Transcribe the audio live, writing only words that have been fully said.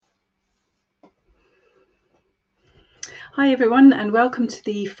Hi everyone, and welcome to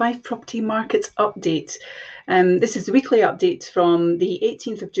the FIFE Property Markets Update. This is the weekly update from the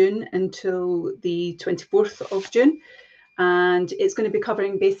 18th of June until the 24th of June, and it's going to be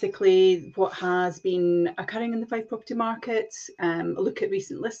covering basically what has been occurring in the FIFE property market, a look at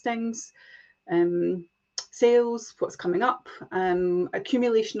recent listings, sales, what's coming up,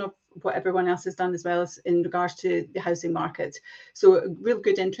 accumulation of what everyone else has done, as well as in regards to the housing market. So a real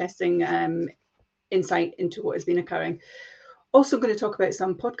good, interesting insight into what has been occurring. Also going to talk about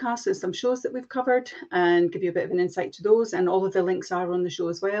some podcasts and some shows that we've covered and give you a bit of an insight to those, and all of the links are on the show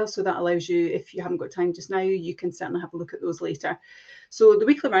as well, so that allows you, if you haven't got time just now, you can certainly have a look at those later. So the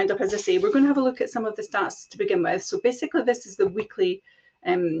weekly roundup, as I say, we're going to have a look at some of the stats to begin with. So basically this is the weekly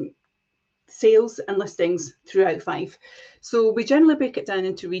sales and listings throughout FIFE. So we generally break it down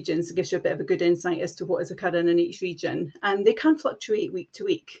into regions. It gives you a bit of a good insight as to what is occurring in each region, and they can fluctuate week to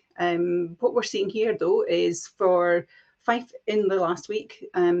week. What we're seeing here though is for FIFE in the last week,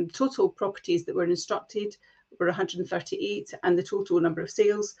 total properties that were instructed were 138, and the total number of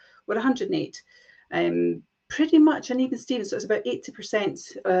sales were 108. Pretty much an even Steven, so it's about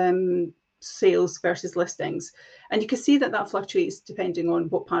 80% sales versus listings, and you can see that fluctuates depending on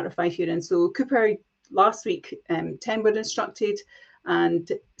what part of FIFE you're in. So Cooper last week, 10 were instructed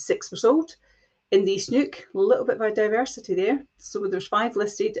and 6 were sold. In the East Nuke, a little bit of a diversity there, so there's 5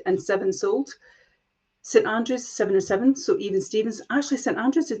 listed and 7 sold. St Andrews, 7 and 7, so even Stevens. Actually, St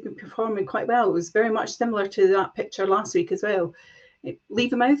Andrews has been performing quite well. It was very much similar to that picture last week as well.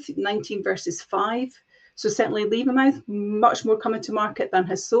 Levermouth, 19 versus 5. So certainly Levermouth, much more coming to market than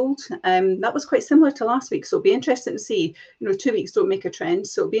has sold. That was quite similar to last week. So it'll be interesting to see, 2 weeks don't make a trend.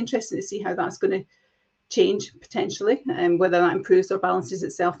 So it'll be interesting to see how that's going to change potentially, and whether that improves or balances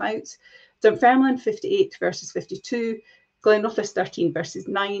itself out. Dunfermline, 58 versus 52. Glenrothes, 13 versus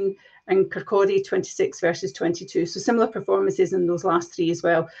 9, and Kirkcaldy, 26 versus 22. So similar performances in those last 3 as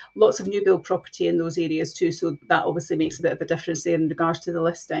well. Lots of new build property in those areas too, so that obviously makes a bit of a difference there in regards to the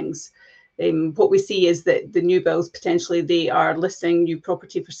listings. What we see is that the new builds, potentially they are listing new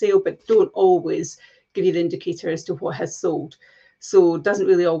property for sale, but don't always give you the indicator as to what has sold. So it doesn't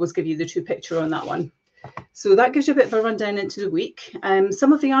really always give you the true picture on that one. So that gives you a bit of a rundown into the week.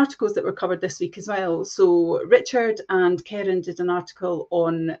 Some of the articles that were covered this week as well. So Richard and Karen did an article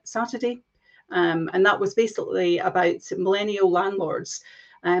on Saturday, and that was basically about millennial landlords.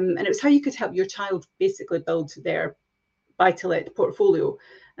 And it was how you could help your child basically build their buy-to-let portfolio,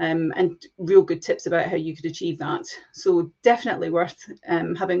 and real good tips about how you could achieve that. So definitely worth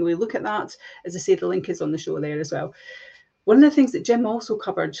having a wee look at that. As I say, the link is on the show there as well. One of the things that Jim also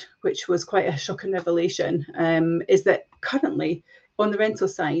covered, which was quite a shocking revelation, is that currently on the rental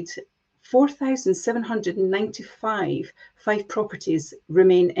side, 4,795 FIFE properties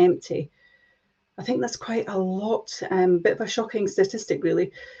remain empty. I think that's quite a lot, bit of a shocking statistic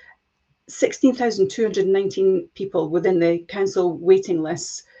really. 16,219 people within the council waiting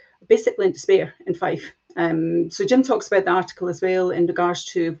lists, basically in despair in FIFE. So Jim talks about the article as well in regards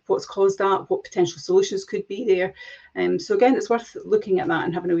to what's caused that, what potential solutions could be there. So again, it's worth looking at that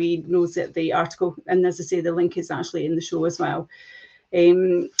and having a wee nose at the article. And as I say, the link is actually in the show as well.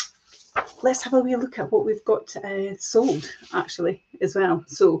 Let's have a wee look at what we've got sold actually as well.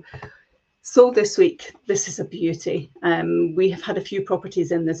 So sold this week, this is a beauty. We have had a few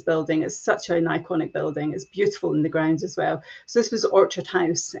properties in this building. It's such an iconic building. It's beautiful in the grounds as well. So this was Orchard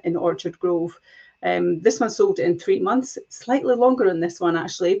House in Orchard Grove. This one sold in 3 months, slightly longer on this one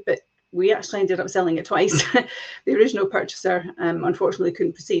actually, but we actually ended up selling it twice. The original purchaser unfortunately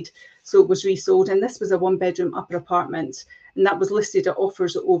couldn't proceed, so it was resold, and this was a 1-bedroom upper apartment, and that was listed at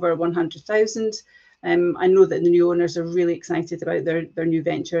offers over 100,000. I know that the new owners are really excited about their new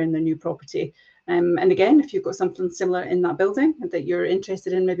venture and their new property. And again, if you've got something similar in that building that you're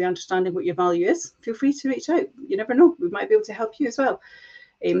interested in maybe understanding what your value is, feel free to reach out. You never know, we might be able to help you as well.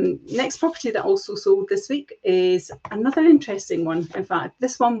 Next property that also sold this week is another interesting one. In fact,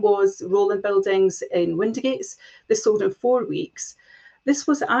 this one was Roland Buildings in Windigates. This sold in 4 weeks. This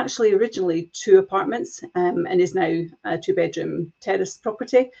was actually originally 2 apartments and is now a 2-bedroom terrace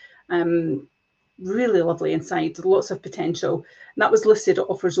property. Really lovely inside, lots of potential. And that was listed at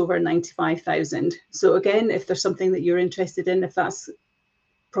offers over 95,000. So again, if there's something that you're interested in, if that's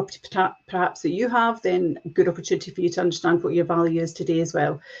property perhaps that you have, then a good opportunity for you to understand what your value is today as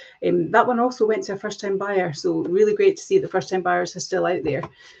well. That one also went to a first-time buyer, so really great to see that first-time buyers are still out there.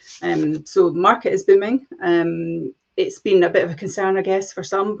 So the market is booming. It's been a bit of a concern, I guess, for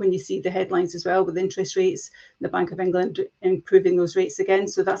some when you see the headlines as well with interest rates, the Bank of England improving those rates again.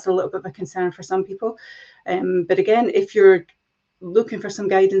 So that's a little bit of a concern for some people. But again, if you're looking for some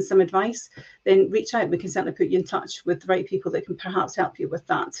guidance, some advice, then reach out. We can certainly put you in touch with the right people that can perhaps help you with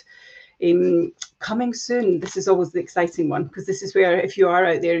that. Coming soon, this is always the exciting one, because this is where, if you are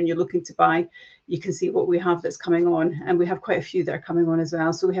out there and you're looking to buy, you can see what we have that's coming on, and we have quite a few that are coming on as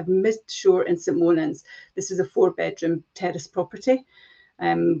well. So we have Midshore in St Monans. This is a 4-bedroom terrace property.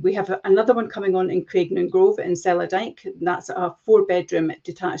 We have another one coming on in Craignon Grove in Sellardyke. That's a 4-bedroom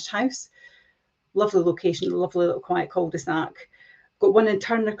detached house. Lovely location, lovely little quiet cul-de-sac. Got one in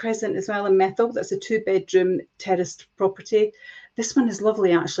Turner Crescent as well in Methil. That's a 2-bedroom terraced property. This one is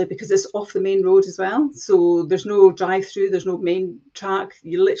lovely actually, because it's off the main road as well. So there's no drive-through, there's no main track.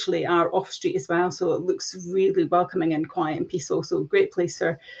 You literally are off street as well. So it looks really welcoming and quiet and peaceful. So great place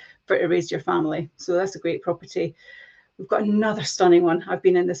for to raise your family. So that's a great property. We've got another stunning one. I've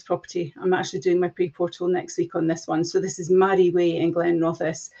been in this property. I'm actually doing my pre-portal next week on this one. So this is Mary Way in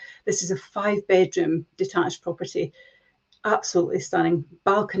Glenrothes. This is a 5-bedroom detached property. Absolutely stunning.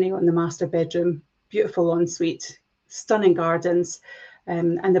 Balcony on the master bedroom, beautiful ensuite, stunning gardens,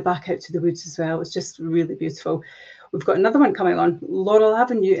 and the back out to the woods as well. It's just really beautiful. We've got another one coming on, Laurel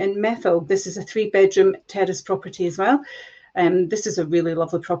Avenue in Methil. This is a 3-bedroom terrace property as well. This is a really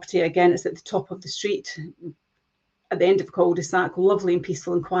lovely property. Again, it's at the top of the street, at the end of a cul-de-sac, lovely and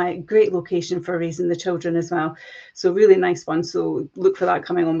peaceful and quiet, great location for raising the children as well. So really nice one. So look for that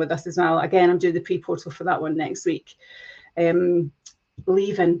coming on with us as well. Again, I'm doing the pre-portal for that one next week.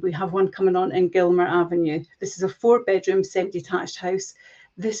 Leaving, we have one coming on in Gilmer Avenue. This is a 4-bedroom semi-detached house.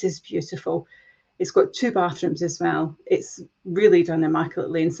 This is beautiful. It's got 2 bathrooms as well. It's really done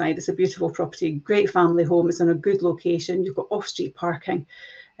immaculately inside. It's a beautiful property, great family home. It's in a good location. You've got off-street parking.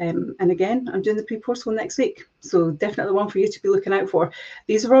 And again, I'm doing the pre-portal next week. So definitely one for you to be looking out for.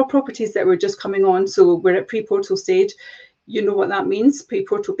 These are all properties that were just coming on. So we're at pre-portal stage. You know what that means.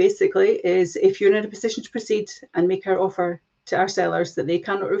 Pre-portal basically is if you're in a position to proceed and make our offer to our sellers that they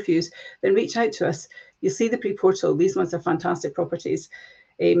cannot refuse, then reach out to us. You'll see the pre-portal. These ones are fantastic properties.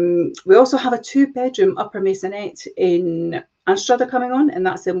 We also have a 2-bedroom upper masonette in Anstruther coming on, and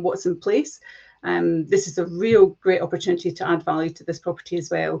that's in Watson Place. This is a real great opportunity to add value to this property as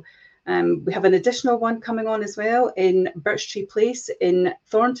well. We have an additional one coming on as well in Birch Tree Place in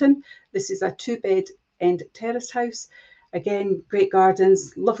Thornton. This is a 2-bed end terrace house. Again, great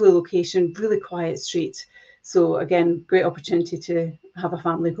gardens, lovely location, really quiet street. So again, great opportunity to have a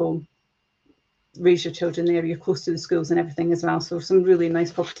family home, raise your children there. You're close to the schools and everything as well. So some really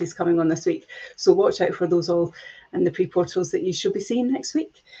nice properties coming on this week. So watch out for those all and the pre-portals that you should be seeing next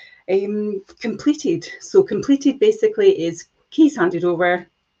week. Completed. So completed basically is keys handed over,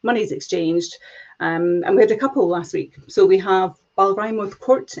 money's exchanged. And we had a couple last week. So we have Balrymouth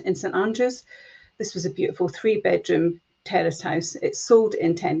Court in St Andrews. This was a beautiful 3-bedroom terraced house. It sold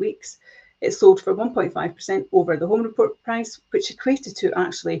in 10 weeks. It sold for 1.5% over the home report price, which equated to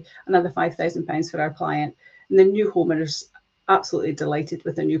actually another £5,000 for our client. And the new homeowners absolutely delighted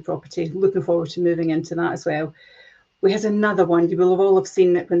with the new property. Looking forward to moving into that as well. We had another one. You will have all have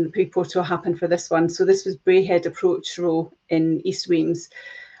seen it when the pre-portal happened for this one. So this was Brayhead Approach Row in East Weems.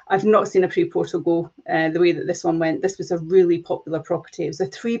 I've not seen a pre-portal go the way that this one went. This was a really popular property. It was a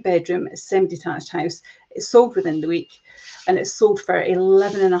 3-bedroom semi-detached house. It sold within the week, and it sold for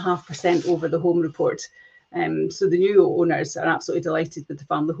 11.5% over the home report. So the new owners are absolutely delighted with the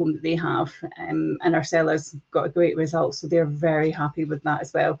family home that they have, and our sellers got a great result. So they're very happy with that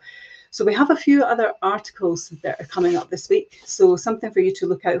as well. So we have a few other articles that are coming up this week. So something for you to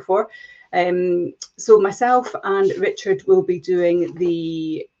look out for. So myself and Richard will be doing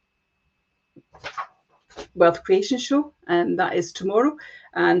the Wealth Creation Show, and that is tomorrow.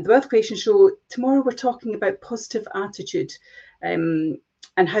 And the Wealth Creation Show, tomorrow we're talking about positive attitude and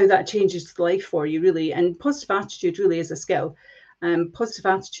how that changes life for you, really. And positive attitude really is a skill. Positive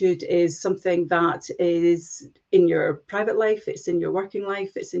attitude is something that is in your private life, it's in your working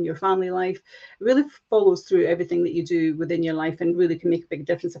life, it's in your family life. It really follows through everything that you do within your life and really can make a big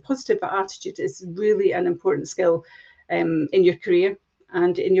difference. A positive attitude is really an important skill in your career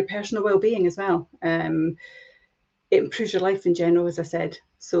and in your personal well-being as well. It improves your life in general, as I said.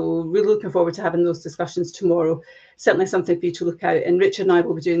 So really looking forward to having those discussions tomorrow. Certainly something for you to look out. And Richard and I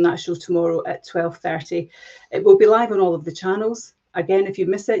will be doing that show tomorrow at 12:30. It will be live on all of the channels. Again, if you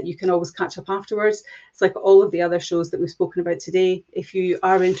miss it, you can always catch up afterwards. It's like all of the other shows that we've spoken about today. If you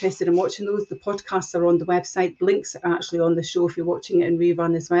are interested in watching those, the podcasts are on the website. Links are actually on the show if you're watching it in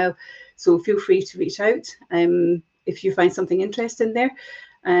rerun as well. So feel free to reach out if you find something interesting there.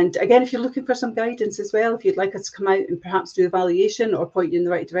 And again, if you're looking for some guidance as well, if you'd like us to come out and perhaps do evaluation or point you in the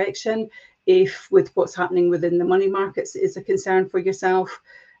right direction, if with what's happening within the money markets is a concern for yourself,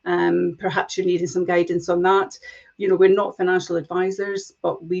 perhaps you're needing some guidance on that, you know, we're not financial advisors,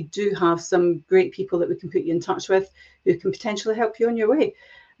 but we do have some great people that we can put you in touch with who can potentially help you on your way.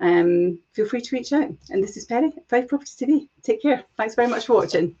 Feel free to reach out. And this is Perry at FIFE Property TV. Take care. Thanks very much for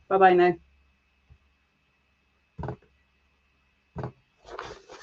watching. Bye bye now.